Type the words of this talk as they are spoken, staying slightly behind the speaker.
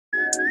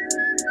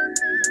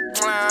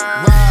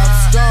Rob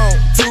Stone,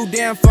 2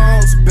 damn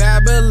phones,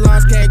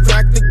 Babylons can't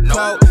crack the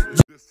code.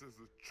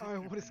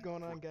 Alright, what is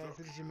going on, guys?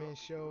 It is your man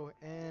Show,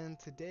 and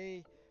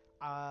today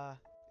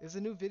is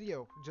a new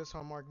video just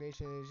on Mark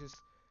Nation. It's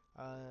just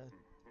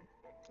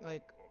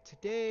like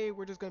today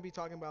we're just gonna be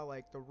talking about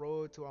like the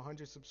road to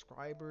 100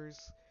 subscribers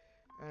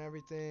and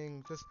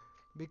everything, just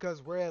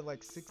because we're at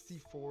like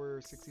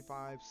 64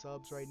 65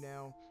 subs right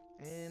now.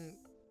 And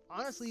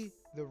honestly,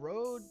 the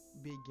road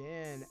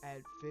began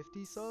at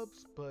 50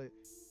 subs, but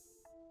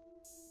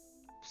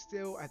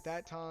still at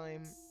that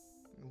time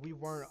we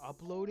weren't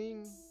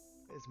uploading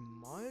as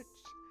much.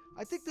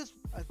 I think this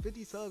at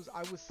 50 subs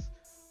I was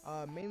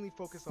mainly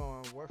focused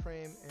on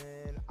Warframe,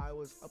 and I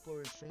was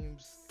uploading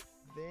streams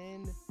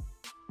then,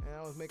 and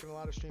I was making a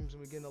lot of streams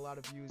and we're getting a lot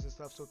of views and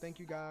stuff. So thank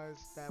you guys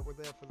that were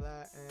there for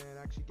that and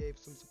actually gave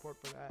some support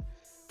for that.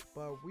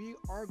 But we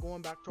are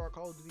going back to our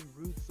Call of Duty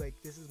roots. Like,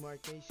 this is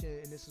Mark Nation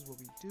and this is what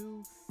we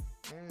do.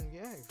 And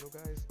yeah, so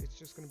guys, it's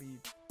just gonna be,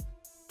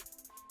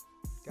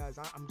 guys,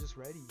 I'm just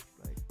ready.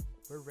 Like,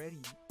 we're ready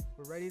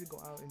to go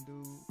out and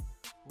do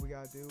what we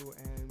gotta do.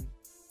 And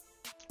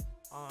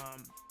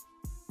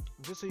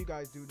just so you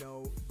guys do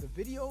know, the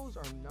videos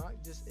are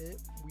not just it.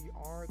 We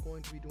are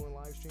going to be doing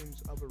live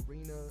streams of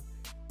Arena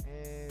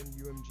and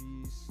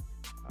UMGs.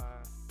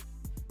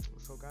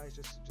 So guys,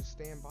 just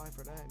stand by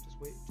for that and just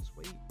wait.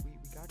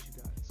 We got you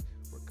guys.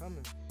 We're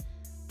coming.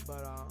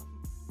 But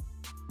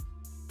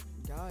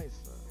guys,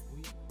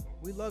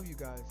 we love you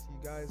guys.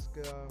 You guys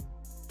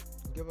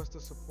give us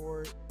the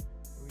support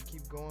we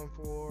keep going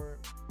for,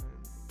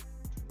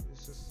 and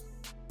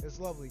it's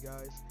lovely,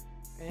 guys.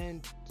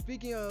 And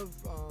speaking of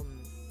on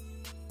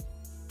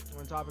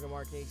topic of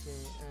Mark Nation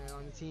and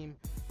on the team,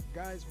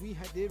 guys,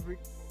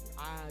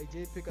 I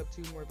did pick up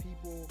 2 more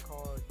people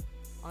called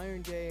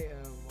Iron J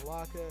and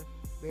Malaka.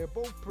 They're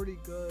both pretty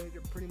good.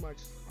 They're pretty much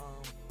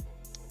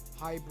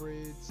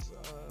hybrid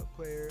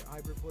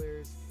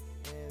players,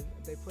 and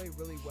they play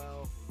really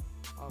well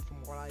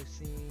from what I've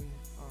seen,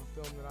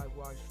 film that I've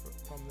watched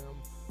from them.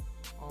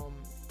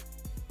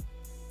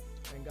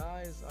 And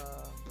guys,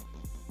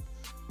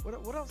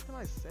 what else can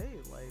I say?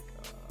 Like,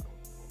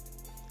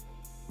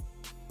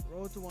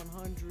 road to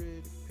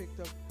 100, picked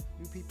up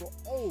new people.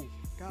 Oh,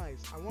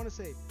 guys, I want to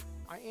say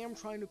I am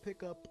trying to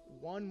pick up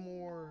one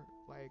more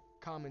like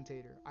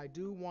commentator. I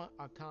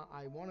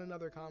want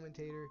another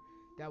commentator.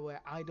 That way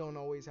I don't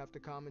always have to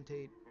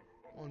commentate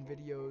on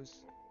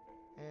videos.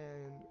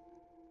 And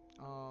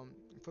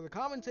for the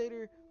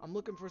commentator, I'm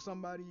looking for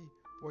somebody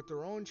with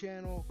their own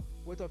channel,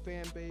 with a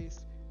fan base,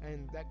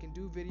 and that can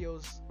do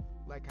videos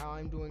like how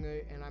I'm doing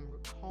it, and I'm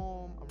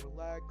calm, I'm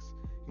relaxed.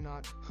 You're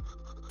not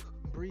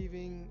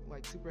breathing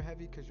like super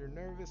heavy because you're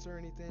nervous or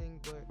anything,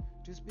 but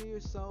just be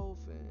yourself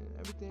and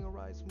everything will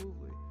ride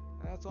smoothly.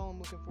 And that's all I'm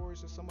looking for,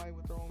 is just somebody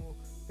with their own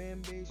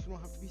fan base. You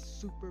don't have to be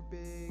super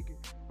big.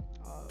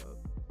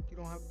 You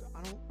don't have to,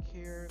 I don't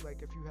care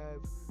like if you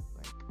have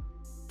like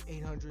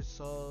 800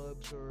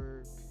 subs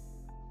or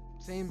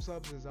same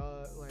subs as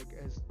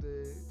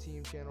the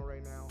team channel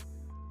right now.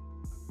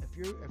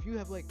 If you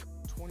have like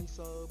 20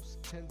 subs,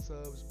 10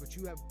 subs, but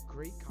you have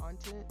great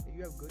content, and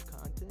you have good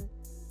content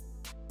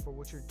for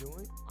what you're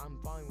doing, I'm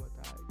fine with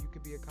that. You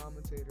could be a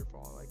commentator for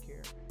all I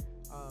care.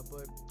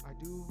 But I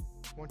do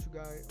want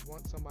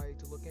somebody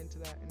to look into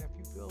that, and if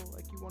you feel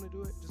like you want to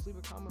do it, just leave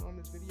a comment on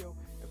this video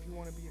if you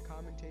want to be a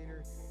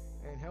commentator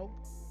and help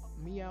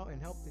me out and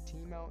help the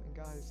team out. And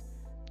guys,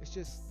 it's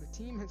just, the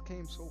team has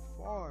came so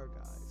far,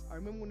 guys. I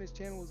remember when this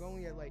channel was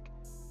only at like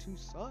 2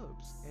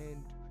 subs, and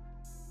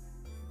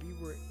we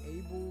were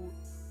able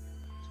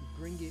to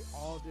bring it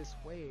all this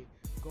way,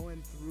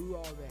 going through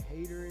all the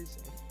haters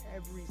and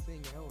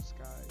everything else,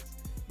 guys.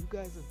 You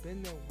guys have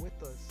been there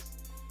with us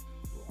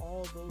through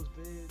all those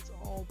vids,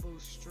 all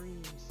those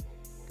streams.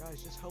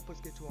 Guys, just help us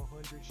get to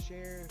 100.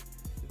 Share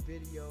the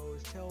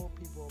videos, tell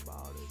people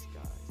about us,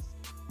 guys.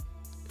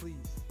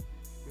 Please,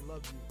 we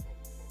love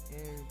you.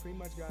 And pretty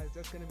much, guys,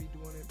 that's gonna be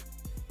doing it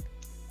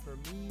for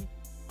me.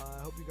 I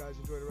hope you guys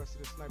enjoy the rest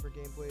of the sniper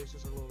gameplay. It's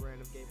just a little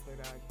random gameplay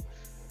that I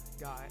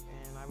got,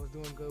 and I was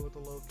doing good with the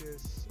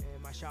Locust,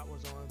 and my shot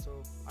was on,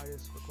 so I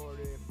just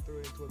recorded it and threw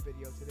it into a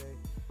video today.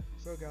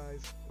 So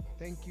guys,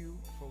 thank you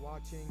for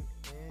watching,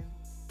 and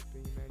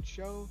being your man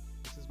Show.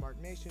 This is Mark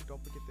Nation.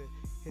 Don't forget to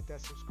hit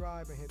that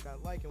subscribe and hit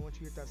that like, and once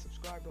you hit that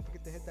subscribe, don't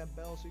forget to hit that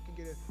bell so you can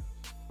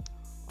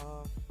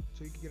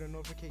get a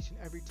notification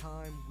every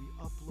time we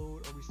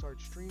upload or we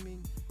start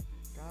streaming.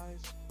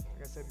 Guys,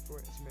 like I said before,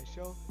 it's your man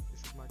Show.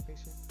 This is Mark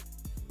Nation.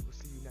 We will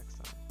see you next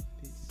time.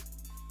 Peace.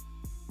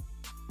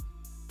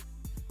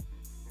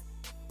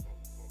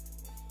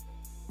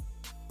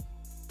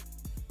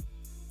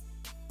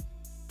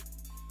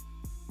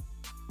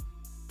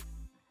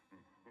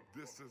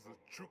 This is a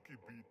Chucky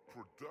Beat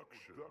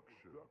production.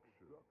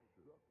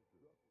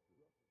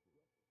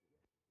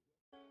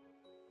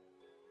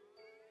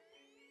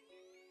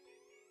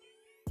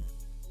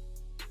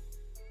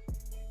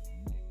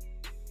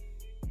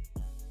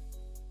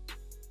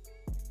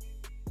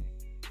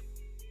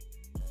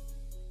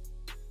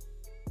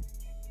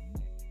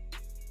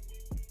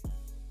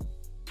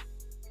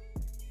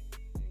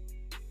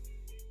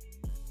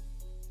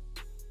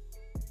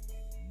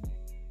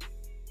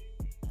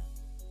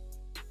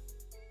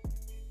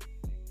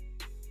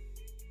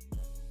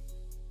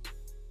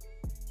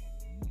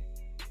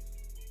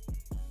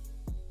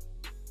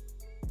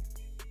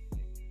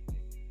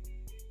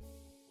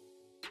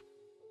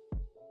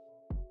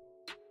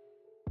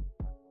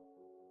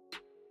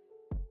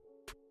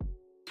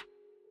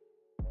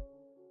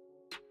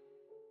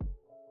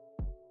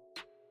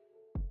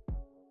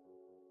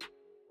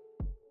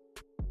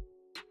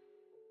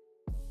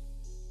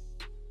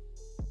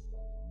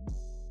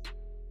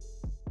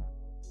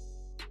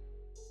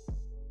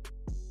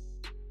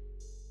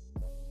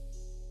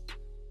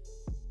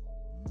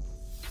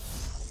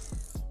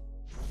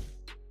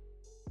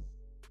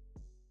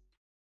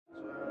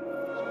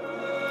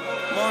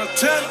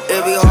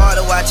 It be hard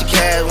to watch your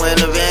cash when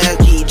the van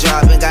keep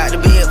dropping. Got the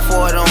big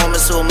 40 on me,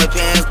 so my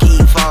pants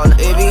keep falling.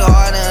 It be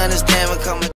hard to understand when coming.